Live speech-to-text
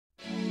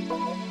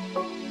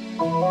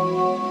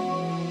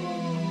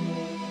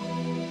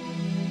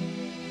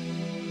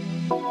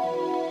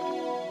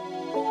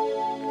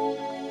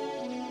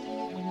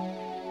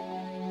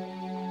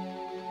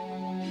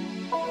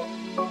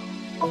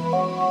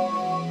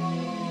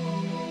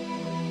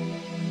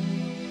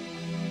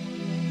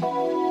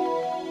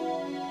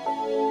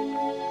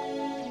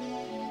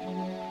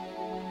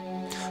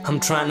I'm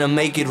trying to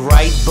make it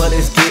right, but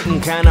it's getting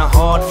kinda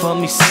hard for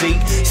me, see.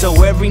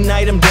 So every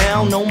night I'm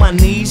down on my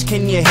knees,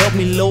 can you help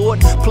me,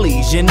 Lord?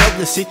 Please, you know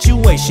the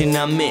situation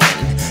I'm in.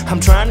 I'm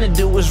trying to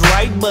do what's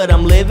right, but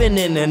I'm living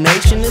in a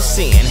nation of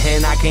sin.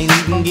 And I can't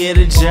even get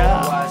a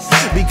job,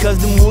 because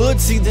them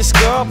woods see the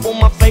scar up on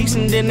my face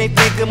and then they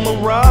think I'm a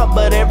rob.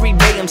 But every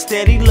day I'm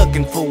steady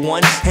looking for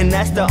one, and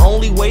that's the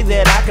only way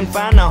that I can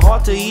find the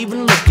heart to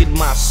even look at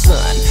my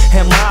son.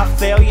 Am I a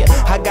failure?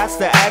 I got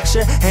the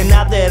action, and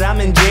now that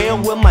I'm in jail,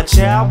 will my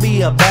child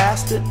be a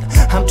bastard?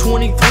 I'm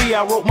 23,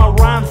 I wrote my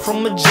rhyme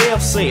from a jail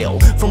cell,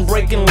 from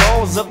breaking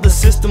laws of the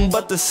system,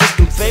 but the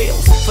system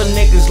fails for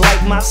niggas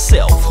like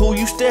myself who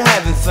used to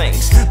having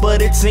things.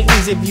 But it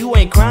seems if you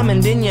ain't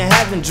criming, then you're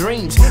having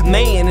dreams.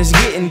 Man, it's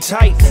getting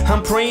tight,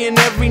 I'm praying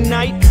every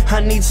night. I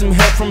need some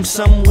help from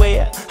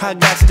somewhere, I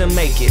got to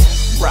make it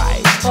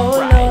right. Oh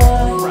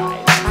Lord,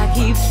 I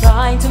keep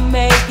trying to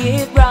make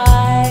it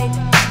right,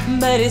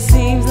 but it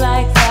seems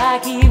like I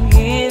keep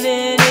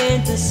giving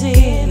into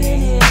sin.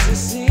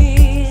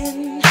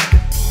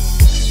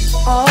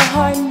 All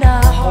hard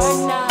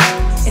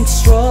knocks and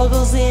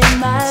struggles in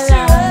my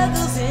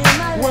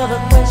life. Well, the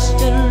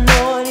question,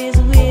 Lord, is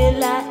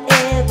will I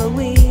ever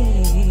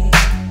win?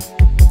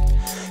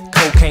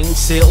 Cocaine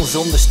sales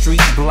on the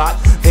street block,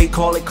 they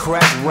call it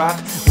crack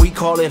rock, we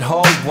call it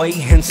hallway.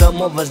 And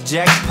some of us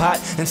jackpot,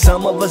 and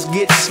some of us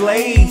get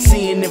slayed,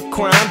 seeing if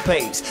crime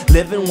pays.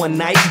 Living one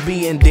night,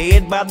 being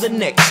dead by the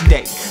next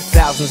day.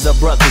 Thousands of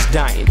brothers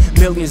dying,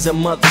 millions of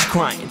mothers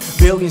crying,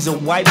 billions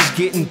of wives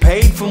getting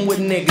paid from what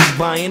niggas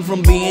buying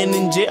from being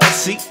in jail.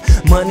 See,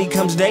 money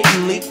comes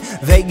daily,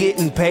 they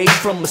getting paid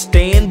from a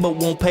stand but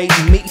won't pay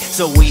me.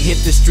 So we hit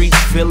the streets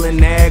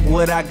feeling ag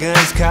with our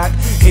guns cocked,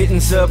 hitting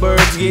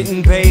suburbs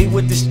getting paid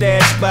with the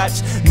stash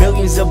spots.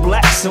 Millions of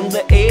blacks on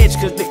the edge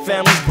cause their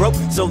families broke,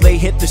 so they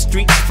hit the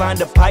streets, find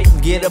a pipe,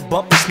 get a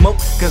bump and smoke.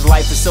 Cause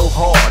life is so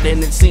hard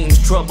and it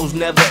seems troubles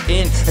never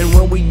end. And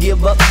when we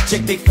give up,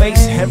 check their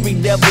face, every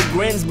devil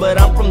grins. But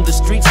I'm from the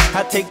streets,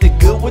 I take the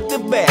good with the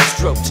bad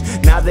strokes.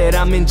 Now that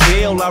I'm in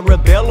jail, I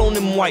rebel on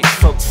them white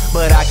folks,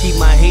 but I keep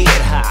my head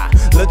high,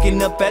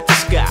 looking up at the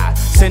sky,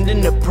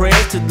 sending a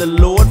prayer to the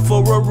Lord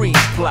for a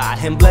reply.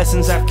 And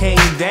blessings I came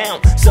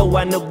down, so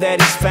I know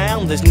that it's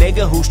found. This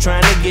nigga who's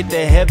trying to get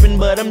to heaven,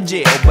 but I'm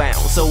jail bound.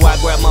 So I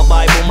grab my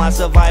Bible, my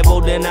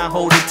survival, then I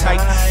hold it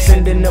tight,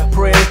 sending a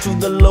prayer to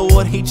the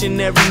Lord each and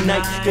every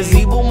night. Cause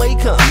evil may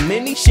come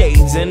many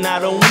shades and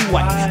not only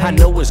white. I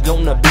know it's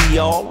gonna be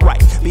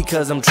alright,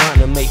 because I'm trying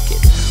to make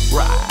it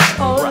right.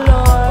 Oh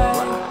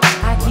Lord,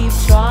 I keep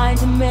trying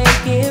to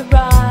make it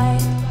right,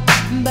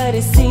 but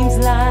it seems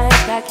like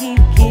I keep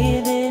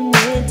giving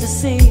in to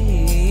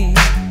sin.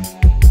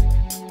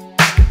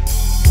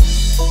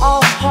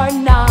 All hard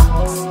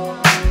knocks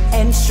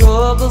and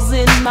struggles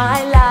in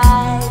my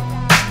life.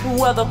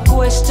 Well, the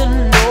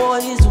question,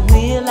 Lord, is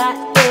will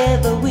I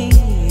ever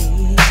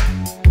win?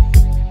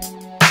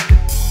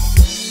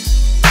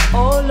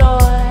 Oh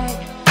Lord,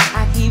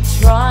 I keep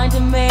trying to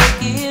make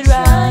it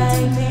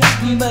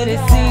right, but it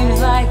seems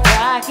like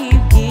I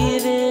keep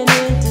giving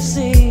in to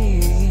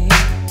sin.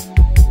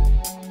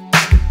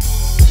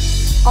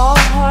 All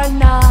hard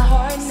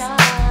knocks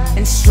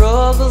and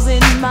struggles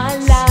in my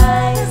life.